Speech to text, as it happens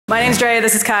My name's Drea,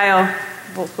 this is Kyle.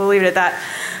 We'll leave it at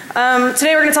that.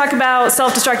 Today we're going to talk about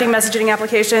self-destructing messaging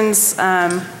applications.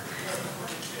 Oh,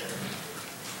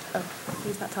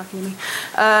 he's not talking to me.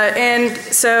 And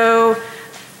so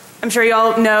I'm sure you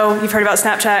all know, you've heard about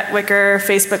Snapchat, Wickr,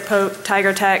 Facebook Poke,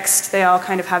 Tiger Text. They all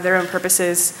kind of have their own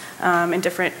purposes and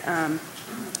different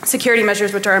security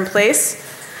measures which are in place.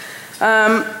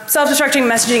 Self-destructing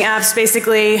messaging apps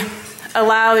basically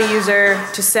allow the user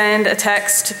to send a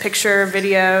text, picture,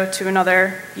 video to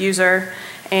another user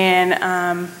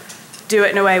and do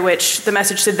it in a way which the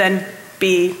message should then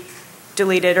be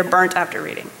deleted or burnt after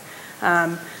reading.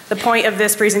 The point of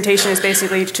this presentation is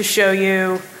basically to show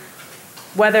you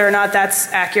whether or not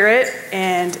that's accurate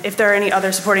and if there are any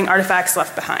other supporting artifacts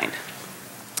left behind.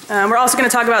 We're also going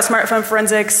to talk about smartphone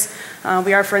forensics.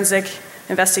 We are forensic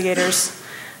investigators.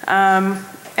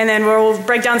 And then we'll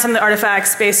break down some of the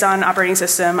artifacts based on operating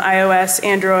system, iOS,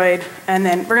 Android, and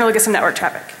then we're going to look at some network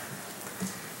traffic.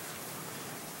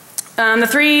 The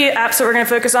three apps that we're going to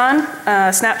focus on,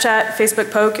 Snapchat,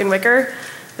 Facebook Poke, and Wickr,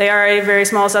 they are a very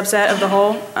small subset of the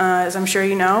whole, as I'm sure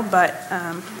you know, but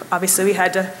obviously we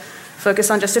had to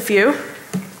focus on just a few.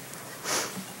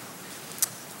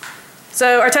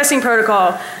 So our testing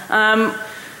protocol,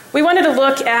 we wanted to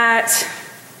look at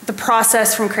the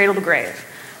process from cradle to grave.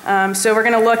 So we're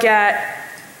going to look at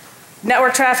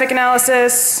network traffic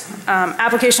analysis,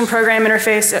 application program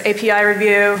interface, so API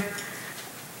review,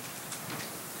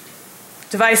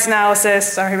 device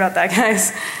analysis, sorry about that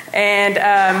guys, and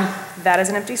that is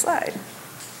an empty slide.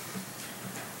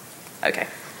 Okay.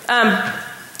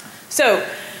 So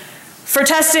for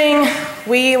testing,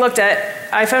 we looked at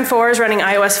iPhone 4s running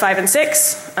iOS 5 and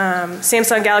 6,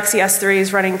 Samsung Galaxy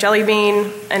S3s running Jelly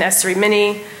Bean and S3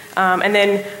 Mini, and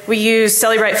then we use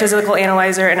Cellebrite Physical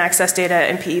Analyzer and Access Data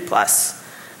and PE+.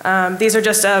 These are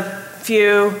just a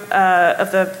few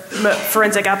of the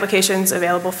forensic applications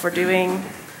available for doing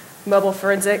mobile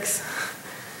forensics.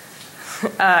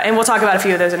 And we'll talk about a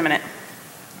few of those in a minute.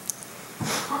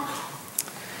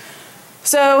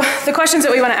 So the questions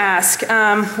that we want to ask,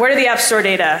 where do the apps store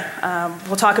data?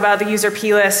 We'll talk about the user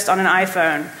plist on an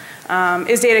iPhone.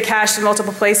 Is data cached in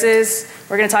multiple places?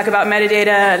 We're going to talk about metadata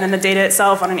and then the data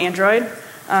itself on an Android.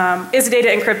 Is the data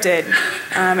encrypted?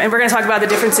 And we're going to talk about the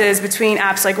differences between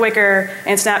apps like Wickr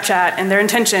and Snapchat and their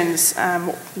intentions,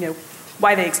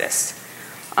 why they exist.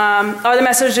 Are the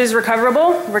messages recoverable?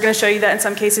 We're going to show you that in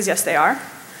some cases, yes they are.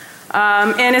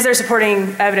 And is there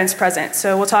supporting evidence present?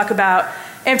 So we'll talk about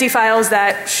empty files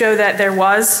that show that there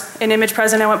was an image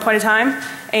present at one point in time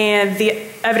and the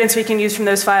evidence we can use from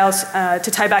those files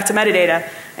to tie back to metadata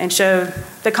and show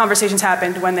the conversations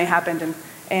happened, when they happened,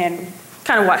 and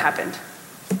kind of what happened.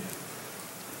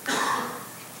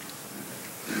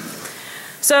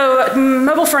 So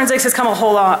mobile forensics has come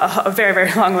a very,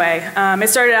 very long way. It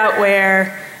started out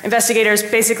where investigators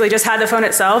basically just had the phone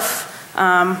itself.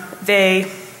 They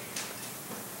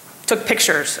took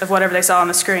pictures of whatever they saw on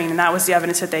the screen, and that was the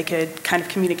evidence that they could kind of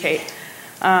communicate.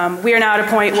 We are now at a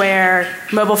point where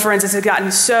mobile forensics has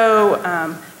gotten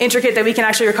so intricate that we can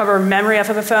actually recover memory off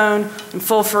of a phone and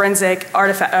full forensic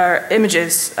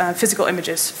images, physical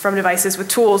images from devices with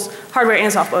tools, hardware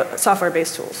and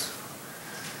software-based tools.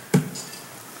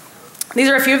 These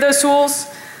are a few of those tools.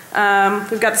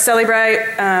 We've got the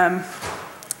Cellebrite,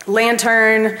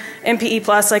 Lantern,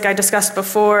 MPE+, like I discussed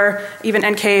before, even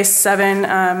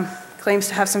NK7 claims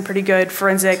to have some pretty good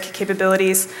forensic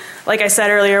capabilities. Like I said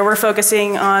earlier, we're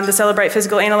focusing on the Cellebrite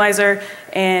Physical Analyzer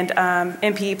and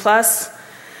MPE+.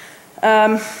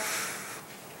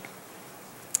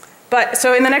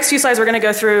 So in the next few slides, we're going to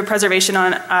go through preservation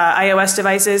on iOS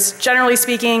devices. Generally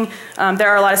speaking, there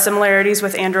are a lot of similarities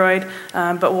with Android,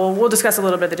 but we'll discuss a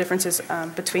little bit of the differences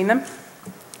between them.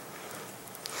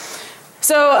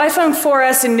 So iPhone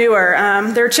 4S and newer,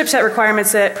 there are chipset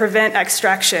requirements that prevent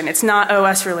extraction. It's not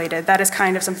OS related. That is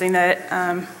kind of something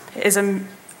that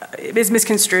is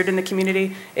misconstrued in the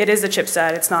community. It is the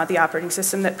chipset. It's not the operating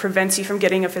system that prevents you from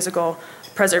getting a physical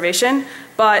preservation.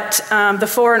 But the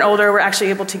 4 and older, we're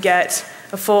actually able to get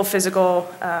a full physical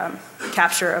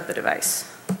capture of the device.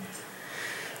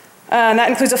 That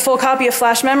includes a full copy of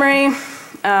flash memory.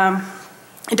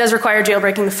 It does require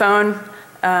jailbreaking the phone.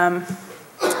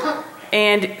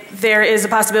 And there is a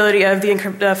possibility of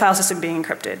the file system being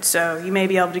encrypted. So you may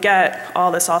be able to get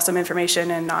all this awesome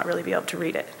information and not really be able to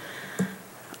read it.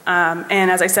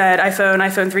 And as I said, iPhone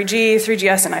 3G,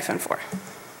 3GS, and iPhone 4.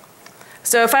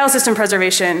 So file system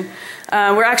preservation.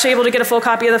 We're actually able to get a full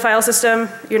copy of the file system.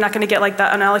 You're not going to get like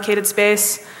that unallocated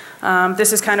space.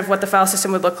 This is kind of what the file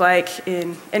system would look like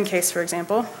in EnCase, for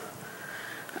example.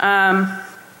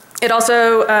 It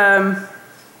also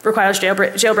requires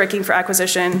jailbreaking for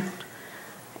acquisition.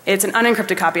 It's an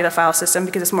unencrypted copy of the file system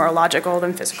because it's more logical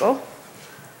than physical.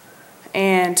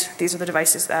 And these are the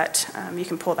devices that you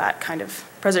can pull that kind of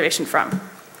preservation from.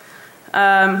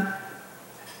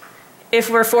 If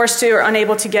we're forced to or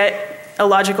unable to get a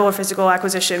logical or physical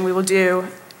acquisition, we will do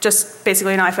just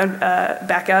basically an iPhone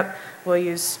backup. We'll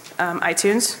use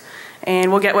iTunes,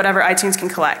 and we'll get whatever iTunes can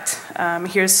collect.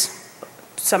 Here's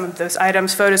some of those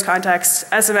items: photos, contacts,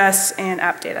 SMS, and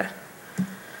app data.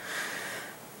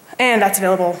 And that's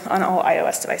available on all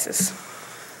iOS devices.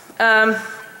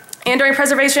 And during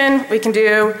preservation, we can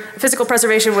do physical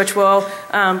preservation, which will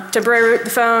temporarily root the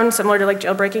phone, similar to like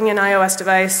jailbreaking an iOS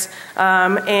device.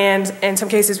 And in some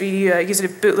cases, we use a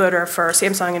bootloader for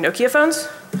Samsung and Nokia phones.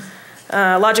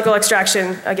 Logical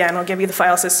extraction, again, will give you the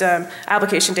file system,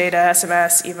 application data,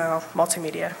 SMS, email,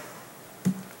 multimedia.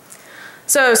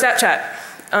 So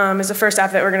Snapchat is the first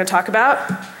app that we're going to talk about.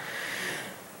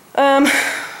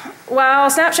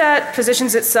 While Snapchat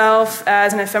positions itself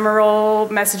as an ephemeral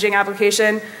messaging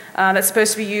application that's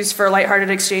supposed to be used for lighthearted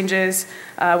exchanges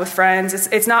with friends,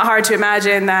 it's not hard to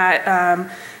imagine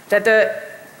that,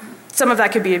 some of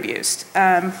that could be abused.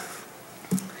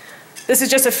 This is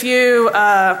just a few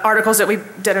articles that we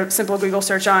did a simple Google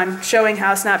search on, showing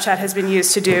how Snapchat has been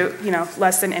used to do,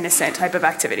 less than innocent type of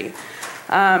activity.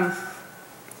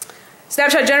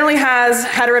 Snapchat generally has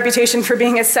had a reputation for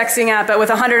being a sexting app, but with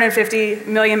 150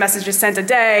 million messages sent a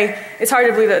day, it's hard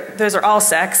to believe that those are all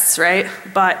sexts, right?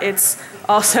 But it's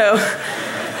also,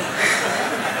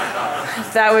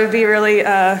 that would be really,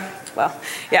 well,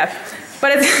 yeah.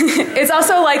 But it's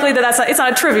also likely that it's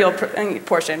not a trivial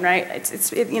portion, right?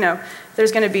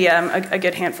 There's going to be a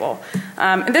good handful.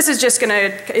 And this is just going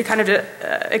to, it kind of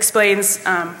explains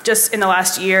just in the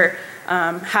last year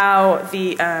how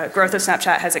the growth of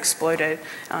Snapchat has exploded,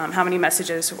 how many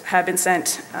messages have been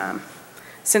sent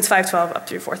since 5.12 up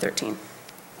through 4.13.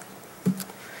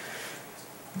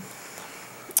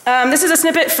 This is a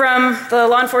snippet from the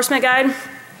law enforcement guide.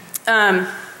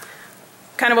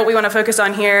 Kind of what we want to focus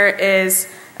on here is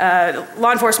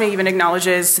law enforcement even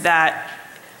acknowledges that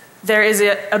there is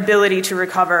an ability to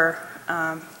recover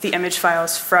the image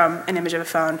files from an image of a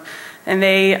phone. And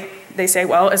they say,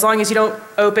 well, as long as you don't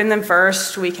open them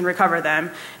first, we can recover them.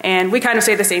 And we kind of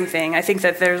say the same thing. I think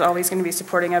that there's always going to be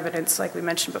supporting evidence, like we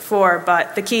mentioned before.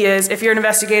 But the key is, if you're an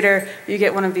investigator, you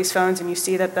get one of these phones and you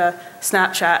see that the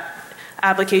Snapchat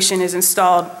application is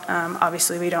installed,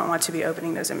 obviously we don't want to be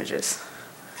opening those images.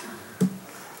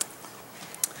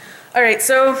 All right,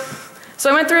 so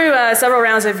I went through several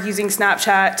rounds of using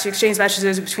Snapchat to exchange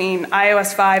messages between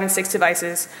iOS 5 and 6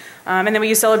 devices. And then we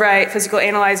used Celebrite Physical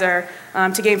Analyzer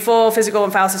to gain full physical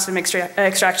and file system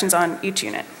extractions on each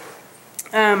unit.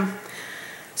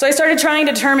 So I started trying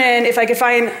to determine if I could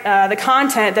find the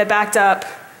content that backed up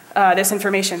this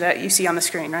information that you see on the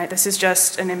screen, right? This is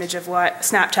just an image of what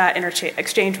Snapchat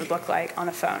exchange would look like on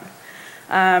a phone.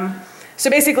 So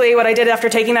basically what I did after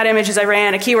taking that image is I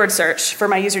ran a keyword search for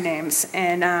my usernames,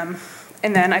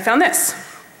 and then I found this.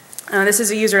 This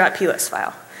is a user.plist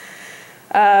file.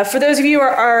 For those of you who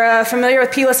are familiar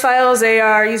with plist files, they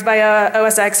are used by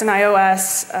OS X and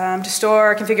iOS to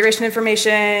store configuration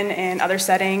information and other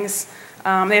settings.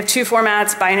 They have two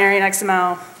formats, binary and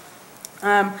XML.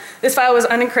 This file was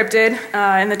unencrypted,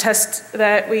 and the test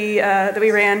that we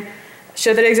ran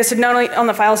showed that it existed not only on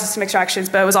the file system extractions,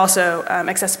 but it was also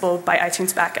accessible by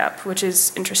iTunes backup, which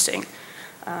is interesting.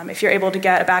 If you're able to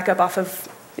get a backup off of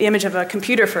the image of a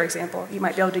computer, for example, you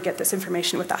might be able to get this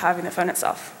information without having the phone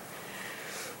itself.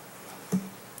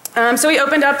 So we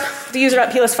opened up the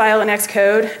user.plist file in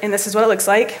Xcode, and this is what it looks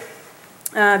like.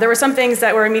 There were some things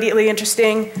that were immediately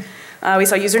interesting. We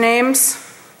saw usernames,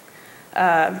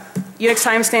 Unix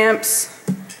timestamps,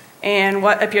 and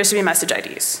what appears to be message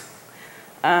IDs.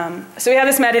 So we have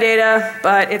this metadata,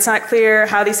 but it's not clear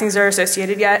how these things are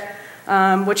associated yet,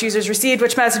 which users received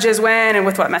which messages when and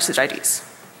with what message IDs.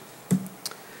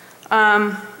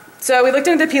 So we looked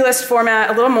into the plist format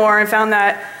a little more and found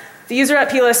that the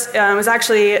user.plist was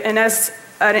actually an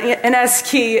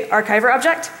NS-key archiver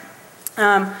object,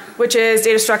 which is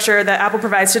data structure that Apple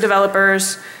provides to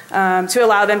developers to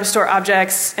allow them to store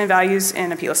objects and values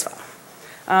in a plist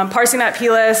file. Parsing that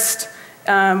plist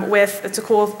it's a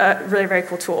cool, really very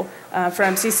cool tool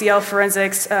from CCL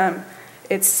Forensics.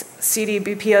 It's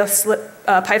CDBPS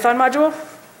Python module.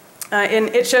 And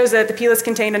it shows that the plist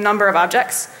contained a number of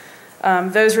objects.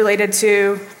 Those related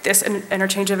to this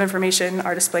interchange of information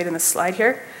are displayed in this slide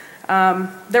here.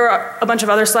 There were a bunch of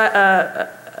other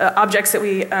objects that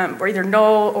were either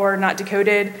null or not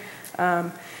decoded.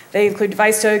 They include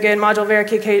device token, module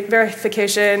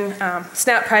verification,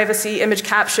 snap privacy, image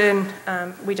caption.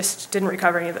 We just didn't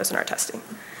recover any of those in our testing.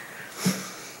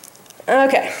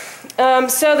 Okay,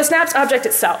 so the snaps object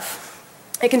itself.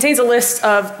 It contains a list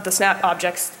of the snap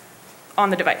objects on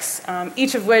the device,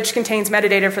 each of which contains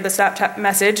metadata for the snap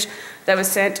message that was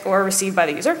sent or received by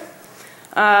the user.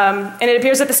 And it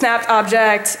appears that the snapped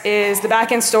object is the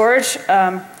backend storage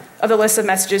of the list of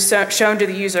messages shown to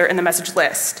the user in the message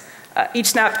list. Each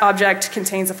snapped object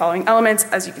contains the following elements,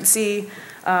 as you can see.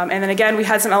 And then again, we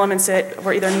had some elements that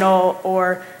were either null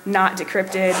or not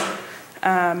decrypted.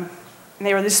 And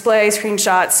they were display,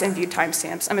 screenshots, and viewed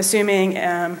timestamps. I'm assuming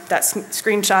that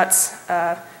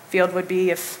screenshots field would be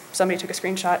if somebody took a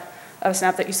screenshot of a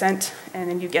snap that you sent, and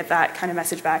then you get that kind of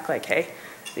message back like, hey,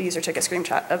 the user took a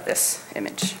screenshot of this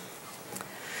image.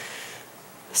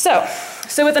 So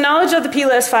with the knowledge of the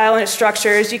plist file and its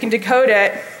structures, you can decode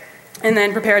it and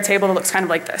then prepare a table that looks kind of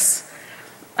like this.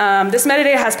 This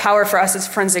metadata has power for us as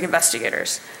forensic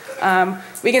investigators.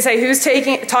 We can say who's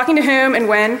talking to whom and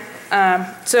when.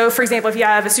 So for example, if you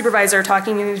have a supervisor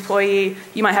talking to an employee,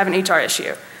 you might have an HR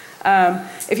issue.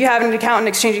 If you have an accountant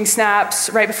exchanging snaps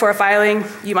right before a filing,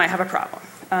 you might have a problem.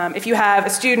 If you have a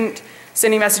student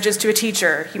sending messages to a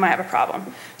teacher, you might have a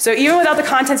problem. So even without the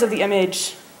contents of the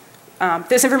image,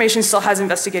 this information still has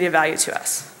investigative value to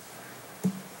us.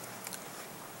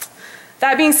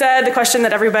 That being said, the question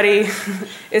that everybody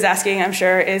is asking, I'm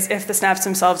sure, is if the snaps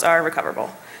themselves are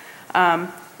recoverable.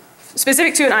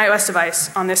 Specific to an iOS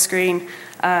device on this screen,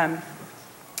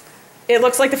 it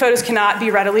looks like the photos cannot be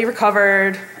readily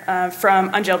recovered from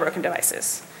unjailbroken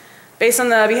devices. Based on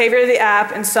the behavior of the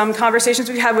app and some conversations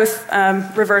we've had with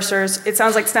reversers, it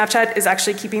sounds like Snapchat is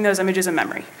actually keeping those images in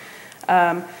memory.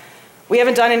 We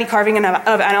haven't done any carving of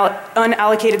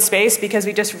unallocated space because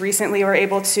we just recently were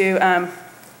able to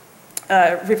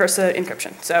reverse the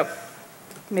encryption, so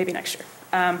maybe next year.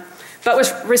 But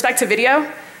with respect to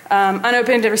video,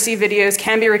 unopened and received videos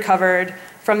can be recovered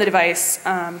from the device,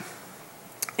 and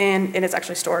it's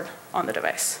actually stored on the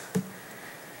device.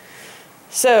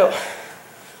 So,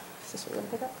 is this what we're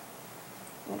going to pick up?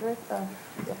 Android?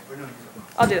 Yeah.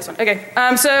 I'll do this one. Okay.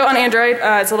 So on Android,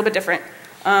 it's a little bit different.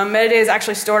 Metadata is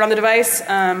actually stored on the device,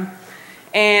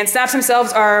 and snaps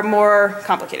themselves are more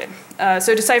complicated.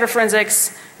 So Decipher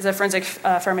Forensics is a forensic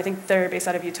firm. I think they're based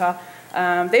out of Utah.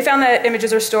 They found that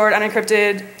images are stored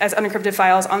unencrypted as unencrypted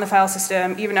files on the file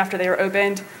system even after they were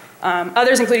opened.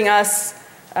 Others, including us,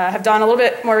 have done a little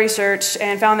bit more research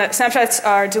and found that snapshots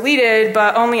are deleted,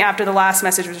 but only after the last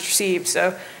message was received.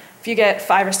 So if you get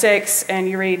 5 or 6 and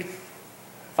you read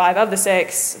 5 of the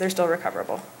 6, they're still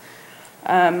recoverable.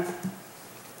 And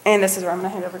this is where I'm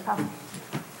going to hand over to Kyle.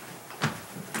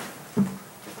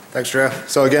 Thanks, Drea.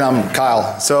 So again, I'm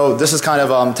Kyle. So this is kind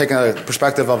of taking a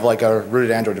perspective of like a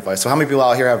rooted Android device. So how many people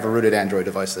out here have a rooted Android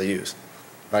device they use,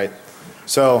 right?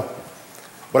 So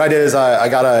what I did is I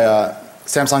got a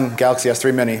Samsung Galaxy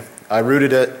S3 Mini. I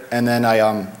rooted it, and then I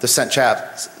just sent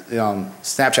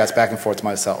Snapchats back and forth to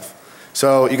myself.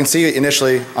 So you can see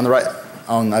initially on the right,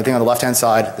 I think on the left-hand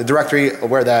side, the directory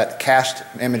where that cached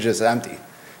image is empty.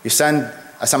 I sent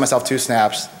myself 2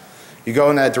 snaps. You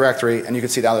go in that directory, and you can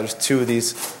see now there's 2 of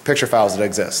these picture files that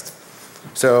exist.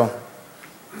 So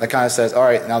that kind of says, all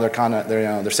right, now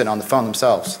they're sitting on the phone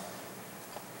themselves.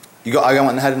 I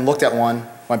went ahead and looked at one,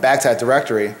 went back to that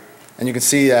directory, and you can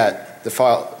see that the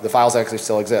files actually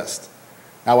still exist.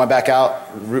 Now I went back out,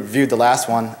 reviewed the last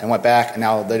one, and went back, and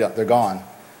now they're gone.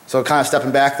 So kind of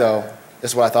stepping back though,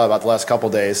 this is what I thought about the last couple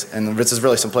days, and this is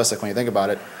really simplistic when you think about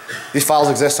it. These files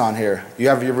exist on here. You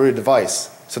have your rooted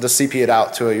device. So just CP it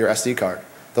out to your SD card.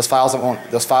 Those files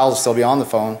will still be on the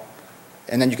phone,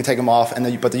 and then you can take them off.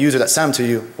 But the user that sent them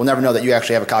to you will never know that you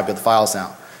actually have a copy of the files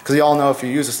now. Because you all know if you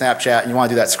use a Snapchat and you want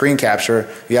to do that screen capture,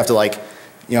 you have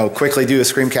to quickly do a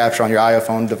screen capture on your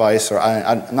iPhone device. Or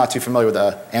I'm not too familiar with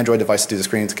the Android device to do the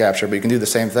screen capture, but you can do the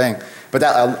same thing. But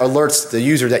that alerts the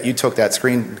user that you took that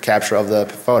screen capture of the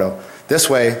photo. This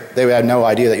way, they would have no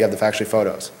idea that you have the actually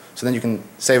photos. So then you can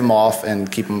save them off and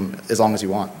keep them as long as you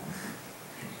want.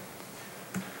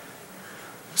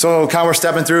 So kind of we're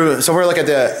stepping through, so we're looking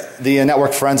at the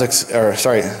network forensics,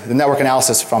 the network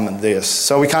analysis from this.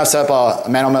 So we kind of set up a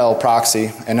man-on-mail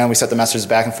proxy, and then we set the messages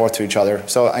back and forth to each other.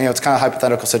 So it's kind of a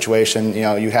hypothetical situation.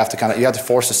 You have to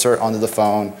force a cert onto the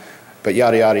phone, but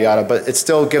yada yada yada. But it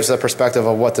still gives a perspective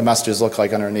of what the messages look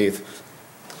like underneath.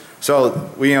 So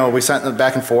we sent them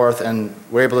back and forth, and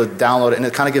we're able to download it, and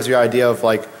it kind of gives you an idea of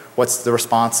like what's the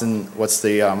response and what's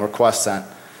the request sent.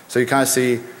 So you kind of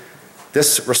see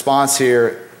this response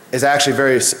here is actually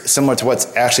very similar to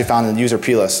what's actually found in the user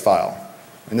plist file.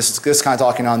 And this is kind of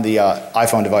talking on the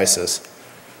iPhone devices.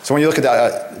 So when you look at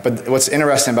that, but what's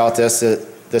interesting about this is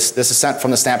this is sent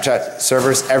from the Snapchat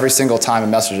servers every single time a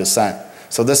message is sent.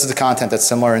 So this is the content that's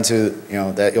similar into,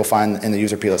 that you'll find in the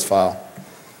user plist file.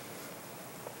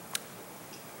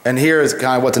 And here is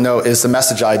kind of what to note is the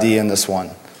message ID in this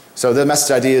one. So the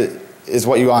message ID is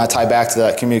what you want to tie back to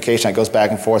that communication that goes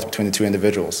back and forth between the two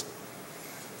individuals.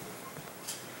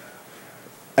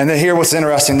 And then here what's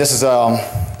interesting, this is a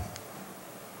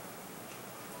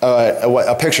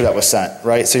picture that was sent,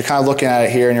 right? So you're kind of looking at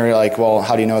it here and you're like, well,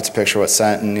 how do you know it's a picture what's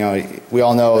sent? And we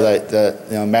all know that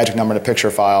the magic number in a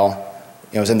picture file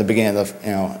is in the beginning of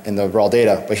in the raw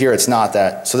data, but here it's not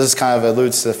that. So this kind of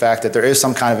alludes to the fact that there is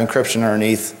some kind of encryption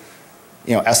underneath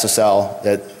SSL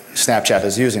that Snapchat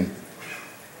is using.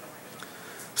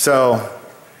 So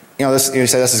this, you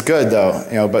say this is good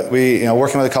though, but we,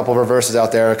 working with a couple of reverses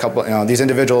out there, these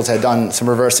individuals had done some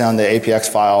reversing on the APX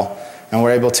file, and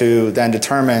we're able to then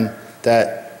determine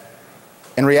that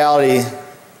in reality,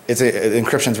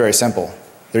 encryption is very simple.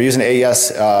 They're using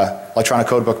AES electronic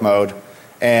codebook mode,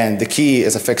 and the key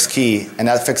is a fixed key, and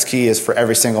that fixed key is for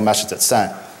every single message that's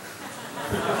sent.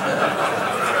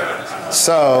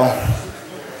 So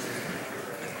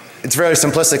it's very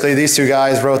simplistically, these two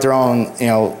guys wrote their own,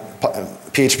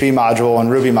 PHP module and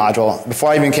Ruby module. Before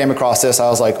I even came across this, I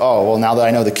was like, oh, well, now that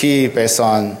I know the key based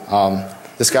on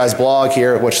this guy's blog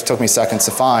here, which took me seconds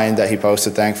to find that he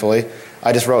posted, thankfully,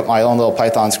 I just wrote my own little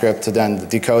Python script to then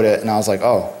decode it, and I was like,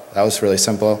 oh, that was really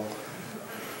simple.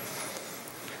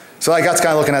 So I got to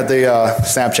kind of looking at the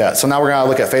Snapchat. So now we're going to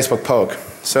look at Facebook Poke.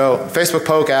 So Facebook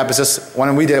Poke app is just,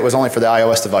 when we did it was only for the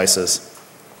iOS devices.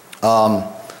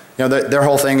 Their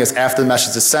whole thing is after the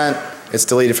message is sent, it's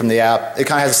deleted from the app. It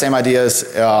kind of has the same idea as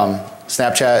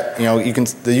Snapchat.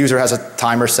 The user has a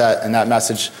timer set, and that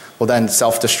message will then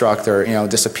self-destruct or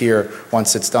disappear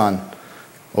once it's done.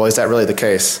 Well, is that really the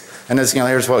case? And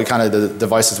here's what the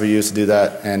devices we use to do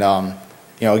that. And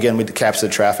again, we capture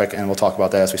the traffic, and we'll talk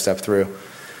about that as we step through.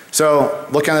 So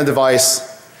look on the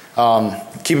device.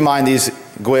 Keep in mind these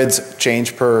GUIDs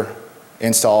change per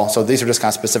install. So these are just kind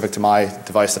of specific to my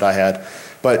device that I had.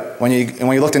 But when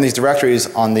you looked in these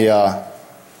directories on the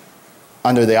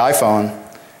under the iPhone,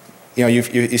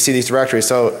 you see these directories.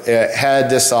 So it had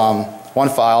this one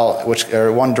file,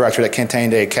 one directory that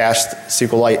contained a cached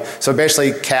SQLite. So it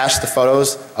basically cached the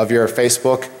photos of your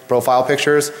Facebook profile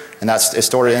pictures, and it's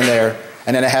stored in there.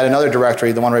 And then it had another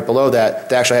directory, the one right below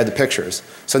that actually had the pictures.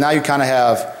 So now you kind of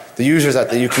have the users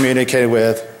that you communicated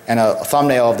with and a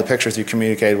thumbnail of the pictures you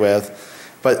communicated with.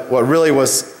 But what really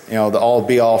was, the all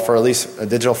be all for at least a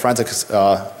digital forensics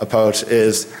approach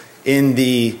is in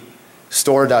the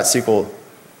store.sql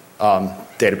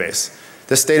database.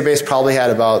 This database probably had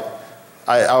about,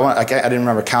 I didn't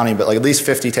remember counting, but like at least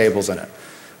 50 tables in it.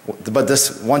 But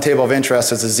this one table of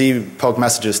interest is the Z poke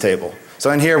messages table. So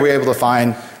in here we were able to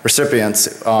find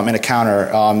recipients in a counter.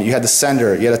 You had the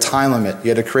sender, you had a time limit, you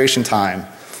had a creation time,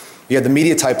 you had the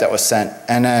media type that was sent,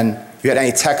 and then you had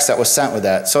any text that was sent with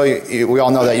that. So we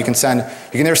all know that you can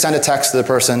either send a text to the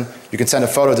person, you can send a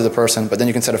photo to the person, but then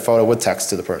you can send a photo with text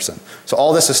to the person. So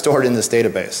all this is stored in this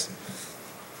database.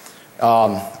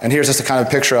 And here's just a kind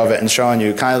of picture of it and showing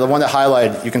you kind of the one that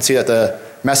highlighted, you can see that the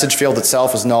message field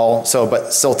itself is null,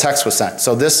 but still text was sent.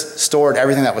 So this stored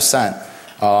everything that was sent.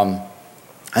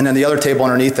 And then the other table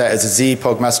underneath that is a Z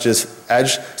poke messages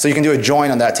edge. So you can do a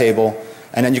join on that table,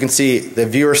 and then you can see the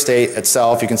viewer state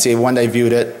itself. You can see when they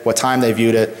viewed it, what time they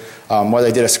viewed it, whether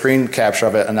they did a screen capture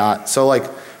of it or not. So like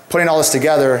putting all this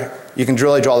together, you can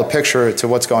really draw the picture to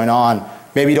what's going on.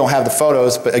 Maybe you don't have the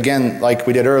photos, but again, like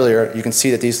we did earlier, you can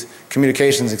see that these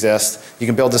communications exist. You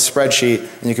can build a spreadsheet,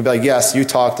 and you can be like, yes, you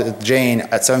talked to Jane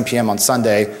at 7 p.m. on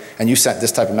Sunday, and you sent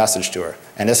this type of message to her.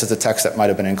 And this is the text that might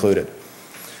have been included.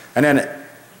 And then,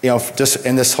 just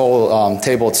in this whole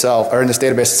table itself, or in this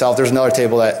database itself, there's another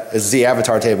table that is the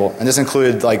avatar table, and this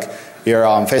included like your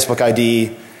Facebook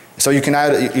ID. So you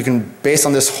can, based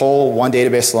on this whole one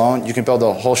database alone, you can build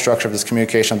a whole structure of this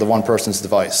communication of the one person's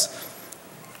device.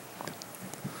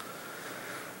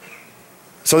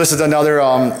 So this is another,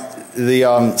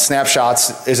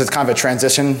 snapshots is kind of a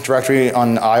transition directory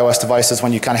on iOS devices.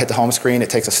 When you kind of hit the home screen, it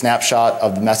takes a snapshot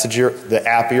of the message, the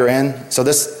app you're in. So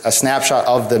a snapshot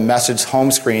of the message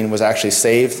home screen was actually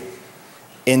saved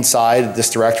inside this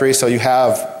directory. So you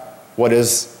have what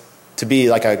is to be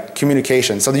like a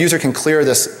communication. So the user can clear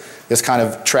this kind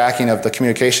of tracking of the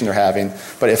communication they're having.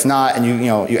 But if not, and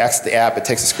you exit the app, it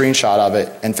takes a screenshot of it.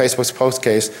 In Facebook's post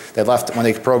case, they left, when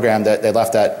they programmed it, they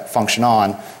left that function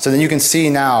on. So then you can see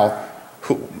now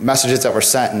messages that were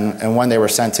sent and when they were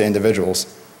sent to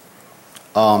individuals.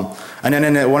 And then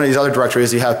in one of these other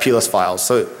directories, you have plist files.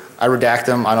 So I redact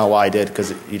them. I don't know why I did,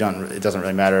 because it doesn't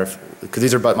really matter, because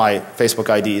these are but my Facebook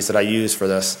IDs that I use for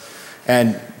this.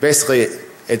 And basically,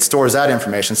 it stores that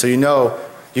information. So you know,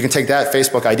 you can take that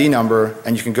Facebook ID number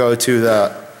and you can go to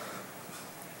the,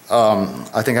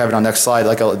 I think I have it on the next slide,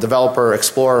 like a developer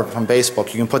explorer from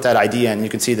Facebook. You can put that ID in and you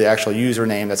can see the actual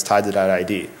username that's tied to that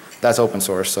ID. That's open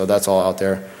source, so that's all out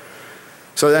there.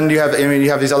 So then you have, you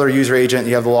have these other user agent,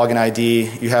 you have the login ID,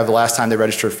 you have the last time they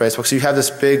registered for Facebook. So you have this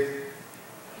big,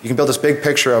 you can build this big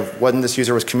picture of when this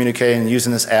user was communicating,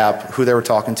 using this app, who they were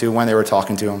talking to, when they were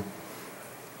talking to them.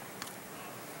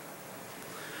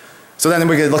 So then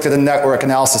we could look at the network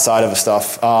analysis side of the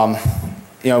stuff.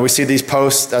 You know, we see these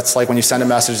posts, that's like when you send a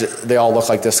message, they all look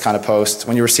like this kind of post.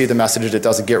 When you receive the message, it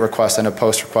does a GET request and a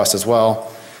POST request as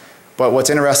well. But what's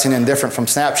interesting and different from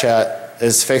Snapchat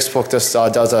is Facebook just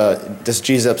this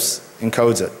gzips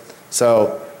encodes it.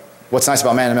 So what's nice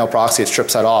about man-in-the-middle proxy, it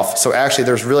strips that off. So actually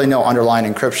there's really no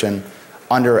underlying encryption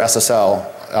under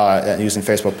SSL using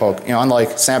Facebook POK. You know, unlike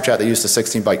Snapchat that used the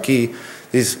 16-byte key,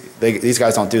 these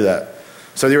guys don't do that.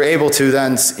 So you're able to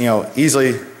then, you know,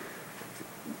 easily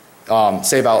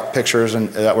save out pictures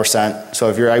that were sent. So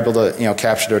if you're able to, you know,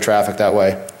 capture their traffic that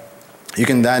way, you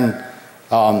can then,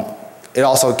 it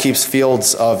also keeps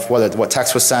fields of what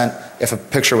text was sent, if a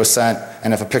picture was sent,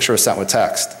 and if a picture was sent with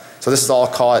text. So this is all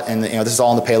caught in the, you know, this is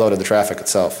all in the payload of the traffic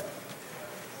itself.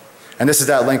 And this is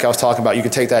that link I was talking about. You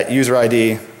can take that user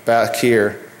ID back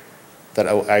here that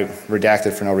I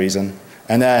redacted for no reason,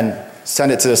 and then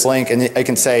send it to this link, and it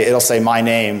can say, it'll say my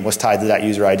name was tied to that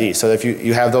user ID. So if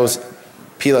you have those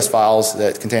plist files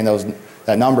that contain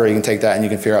that number, you can take that and you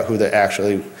can figure out who they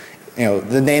actually, you know,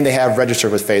 the name they have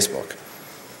registered with Facebook.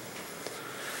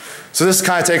 So this is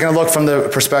kind of taking a look from the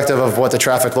perspective of what the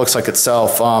traffic looks like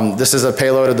itself. This is a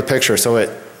payload of the picture, so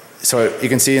you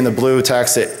can see in the blue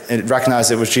text it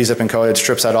recognized it was gzip encoded,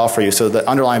 strips that off for you. So the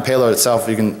underlying payload itself,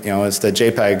 you can, you know, it's the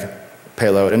JPEG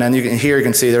payload, and then here you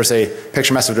can see there's a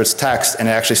picture message with text, and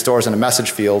it actually stores in a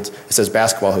message field. It says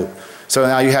basketball hoop. So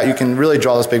now you can really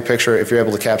draw this big picture if you're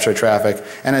able to capture traffic.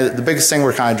 And the biggest thing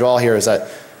we're trying to draw here is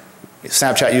that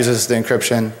Snapchat uses the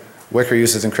encryption, Wickr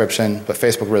uses encryption, but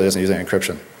Facebook really doesn't use any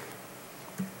encryption.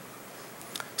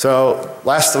 So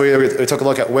lastly, we took a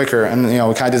look at Wickr, and you know,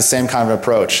 we kind of did the same kind of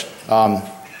approach. You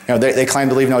know, they claim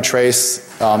to leave no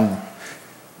trace.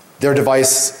 Their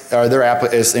device, or their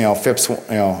app is, you know, FIPS, you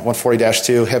know,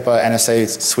 140-2, HIPAA, NSA,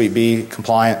 Suite B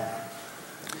compliant,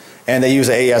 and they use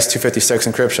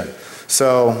AES-256 encryption.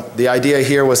 So the idea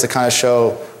here was to kind of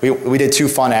show, we did two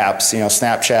fun apps, you know,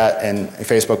 Snapchat and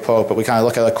Facebook Poke, but we kind of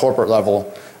look at a corporate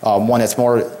level, one that's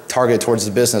more targeted towards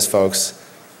the business folks.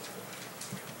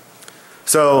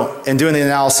 So in doing the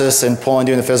analysis and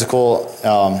doing the physical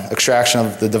extraction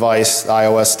of the device, the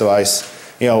iOS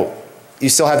device, you know, you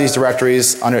still have these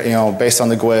directories under, you know, based on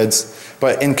the GUIDs,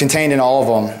 but contained in all of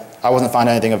them, I wasn't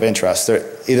finding anything of interest.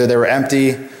 Either they were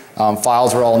empty,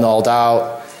 files were all nulled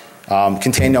out,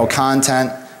 contained no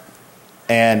content,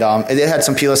 and it had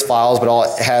some plist files, but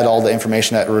it had all the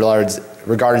information that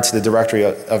regarded to the directory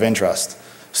of interest.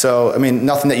 So, I mean,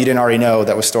 nothing that you didn't already know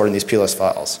that was stored in these plist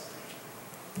files.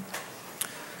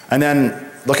 And then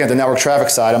looking at the network traffic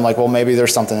side, I'm like, well, maybe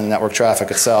there's something in the network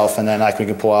traffic itself, and then we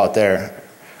can pull out there.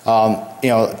 You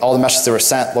know, all the messages that were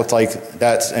sent looked like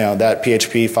that, you know, that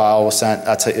PHP file was sent.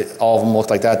 All of them looked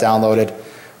like that downloaded.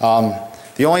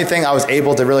 The only thing I was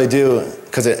able to really do,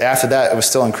 because after that it was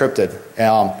still encrypted.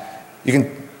 You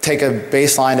can take a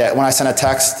baseline that when I send a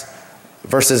text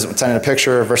versus sending a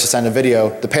picture versus sending a video,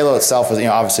 the payload itself was, you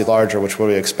know, obviously larger, which we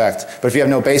would expect. But if you have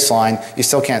no baseline, you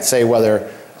still can't say whether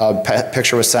a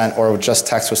picture was sent or just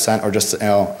text was sent or just, you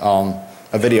know,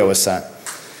 a video was sent.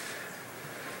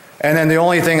 And then the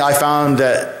only thing I found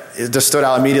that just stood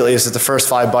out immediately is that the first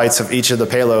 5 bytes of each of the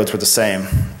payloads were the same.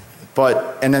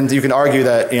 And then you can argue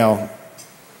that, you know,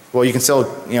 well, you can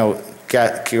still, you know,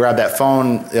 grab that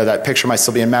phone, you know, that picture might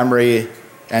still be in memory,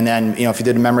 and then, you know, if you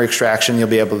did a memory extraction, you'll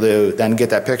be able to then get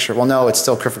that picture. Well, no, it's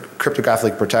still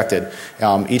cryptographically protected.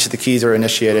 Each of the keys are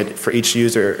initiated for each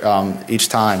user each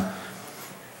time.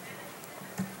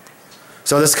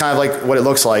 So this is kind of like what it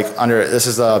looks like under, this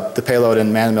is the payload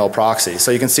in man-in-the-middle proxy.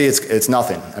 So you can see it's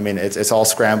nothing. I mean, it's all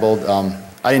scrambled.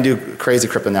 I didn't do crazy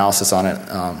cryptanalysis on it,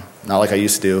 not like I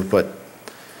used to do, but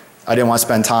I didn't want to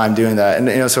spend time doing that. And,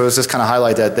 you know, so it was just kind of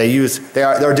highlight that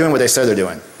they're doing what they said they're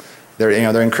doing. They're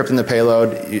encrypting the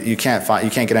payload. You can't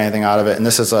get anything out of it. And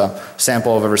this is a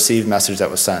sample of a received message that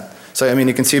was sent. So I mean,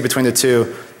 you can see between the two,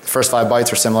 the first 5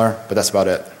 bytes are similar, but that's about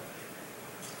it.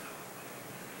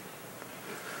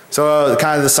 So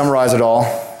kind of to summarize it all,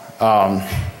 on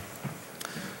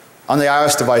the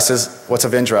iOS devices, what's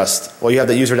of interest? Well, you have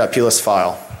the user.plist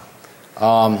file.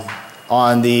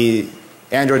 On the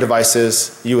Android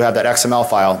devices, you have that XML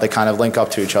file. They kind of link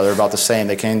up to each other about the same.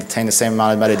 They contain the same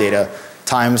amount of metadata,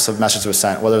 times of message was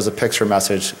sent, whether it was a picture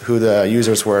message, who the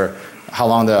users were, how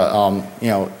long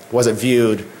the, was it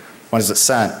viewed, when is it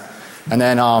sent. And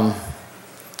then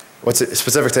what's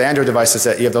specific to the Android device is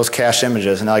that you have those cached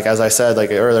images. And like as I said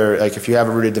earlier, if you have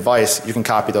a rooted device, you can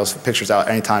copy those pictures out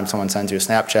anytime someone sends you a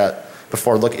Snapchat.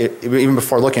 Even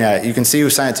before looking at it, you can see who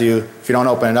sent it to you. If you don't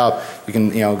open it up, you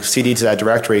can CD to that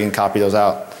directory and copy those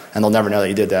out, and they'll never know that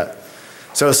you did that.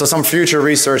 So some future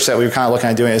research that we're kind of looking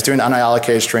at doing is doing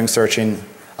unallocated string searching.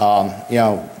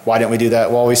 Why didn't we do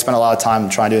that? Well, we spent a lot of time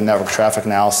trying to do network traffic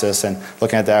analysis and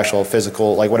looking at the actual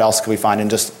physical, like what else could we find in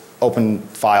just open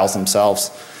files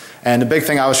themselves. And the big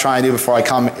thing I was trying to do before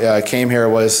I came here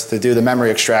was to do the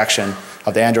memory extraction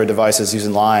of the Android devices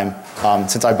using Lime.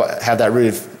 Since I have that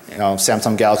rooted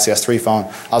Samsung Galaxy S3 phone,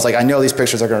 I was like, I know these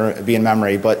pictures are going to be in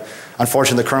memory, but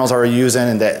unfortunately the kernels I were using,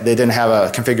 and they didn't have a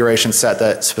configuration set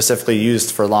that specifically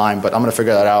used for Lime, but I'm going to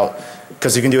figure that out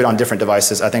because you can do it on different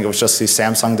devices. I think it was just these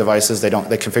Samsung devices, they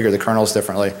configure the kernels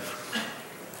differently.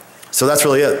 So that's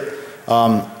really it.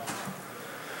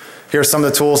 Here's some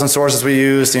of the tools and sources we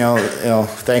used,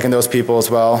 thanking those people as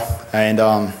well. And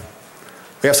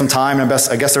we have some time, and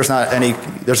I guess there's not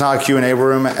a Q&A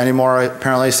room anymore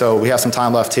apparently, so we have some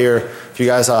time left here. If you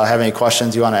guys have any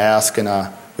questions you want to ask,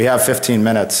 and we have 15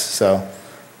 minutes, so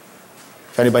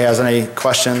if anybody has any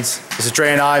questions. This is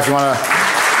Drea and I. If you want to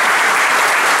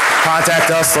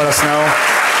contact us, let us know,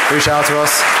 reach out to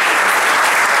us.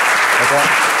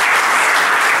 Okay.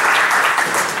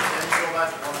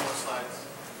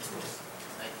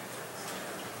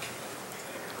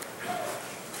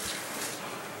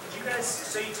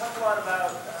 So you talk a lot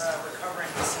about recovering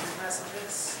received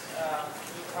messages.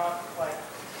 Can you talk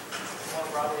more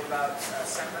broadly about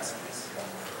sent messages?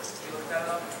 Did you look that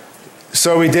up?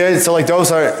 So we did. So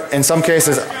those are in some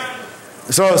cases.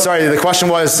 So sorry, the question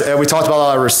was we talked about a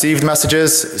lot of received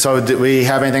messages. So did we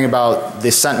have anything about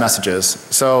the sent messages?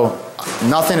 So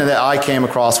nothing that I came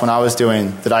across when I was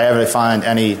doing did I ever find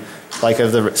any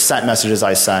of the sent messages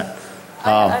I sent.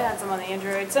 I had some on the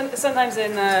Android. Sometimes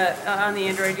on the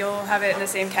Android you'll have it in the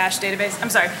same cache database.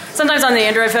 I'm sorry. Sometimes on the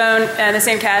Android phone and the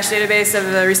same cache database of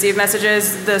the received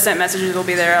messages, the sent messages will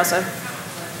be there also. Yeah.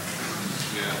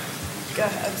 Go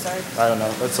ahead. I'm sorry. I don't know.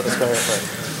 Let's go ahead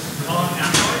first. On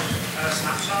Android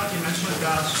snapshot, you mentioned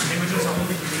that images are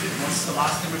only deleted once the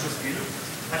last image is viewed.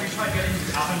 Have you tried getting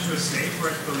the app into a state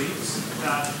where it believes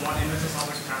that one image is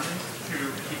always counting to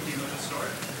keep the images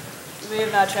stored? We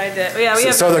have not tried that. Yeah, we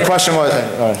have. So the question was,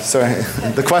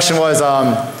 the question was,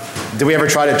 did we ever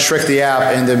try to trick the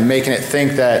app into making it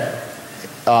think that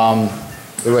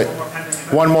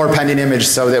one more pending image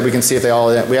so that we can see if they all?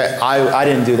 I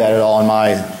didn't do that at all in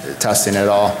my testing at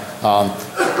all.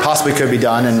 Possibly could be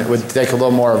done, and it would take a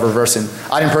little more of reversing.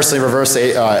 I didn't personally reverse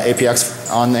the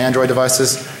APX on the Android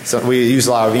devices, so we used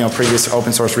a lot of previous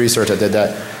open source research that did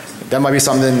that. That might be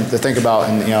something to think about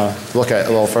and look at a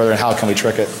little further and how can we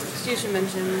trick it. You should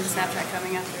mention Snapchat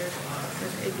coming after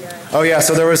the API. Oh yeah,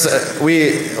 so there was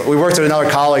we worked with another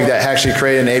colleague that actually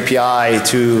created an API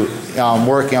to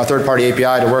work, third-party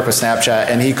API to work with Snapchat,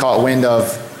 and he caught wind of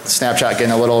Snapchat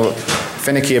getting a little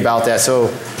finicky about that, so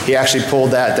he actually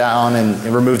pulled that down and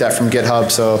removed that from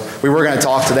GitHub. So we were going to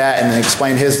talk to that and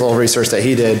explain his little research that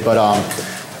he did, but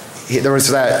there was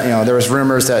that there was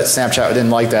rumors that Snapchat didn't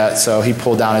like that, so he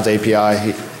pulled down his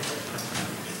API.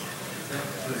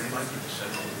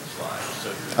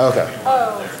 Okay.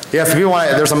 Oh. Yeah, if you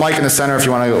want, there's a mic in the center if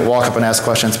you want to walk up and ask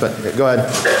questions, but go ahead.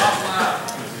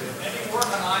 Any work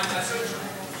on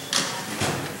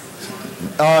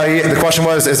iMessage? The question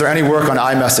was, is there any work on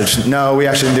iMessage? No, we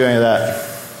actually didn't do any of that.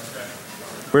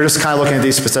 We're just kind of looking at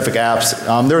these specific apps.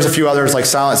 There was a few others, like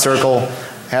Silent Circle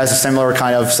has a similar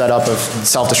kind of setup of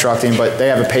self-destructing, but they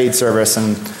have a paid service,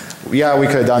 and yeah, we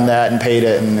could have done that and paid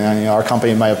it, and our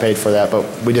company might have paid for that, but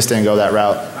we just didn't go that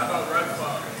route.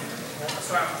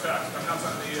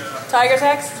 Tiger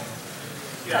text?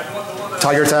 Yeah, the one that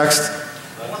Tiger text?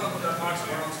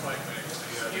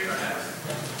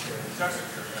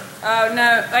 Oh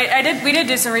no, we did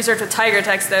do some research with Tiger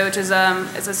text though, which is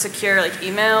it's a secure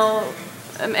email,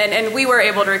 and we were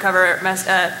able to recover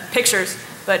pictures,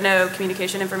 but no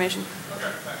communication information.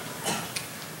 Okay, thanks.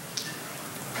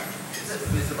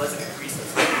 Is the buzzer increase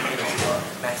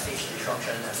mass station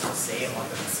instruction as well, say on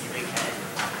the receiving end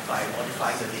by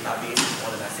modifying the database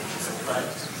or the messages open,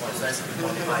 for instance, if you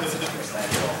modify the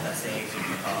value of, let's say,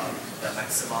 the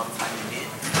maximum time limit.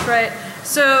 Right.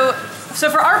 So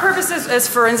for our purposes as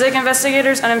forensic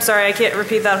investigators, and I'm sorry, I can't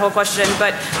repeat that whole question,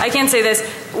 but I can say this,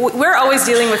 we're always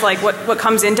dealing with like what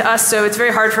comes into us, so it's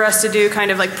very hard for us to do kind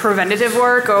of like preventative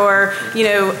work or, you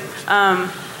know,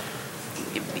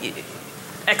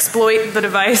 exploit the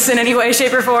device in any way,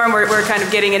 shape, or form. We're kind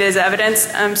of getting it as evidence.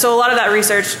 So a lot of that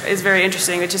research is very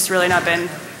interesting. It's just really not been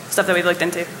stuff that we've looked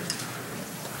into.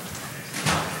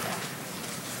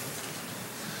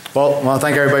 Well, I want to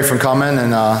thank everybody for coming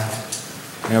and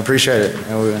appreciate it.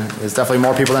 There's definitely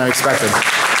more people than I expected.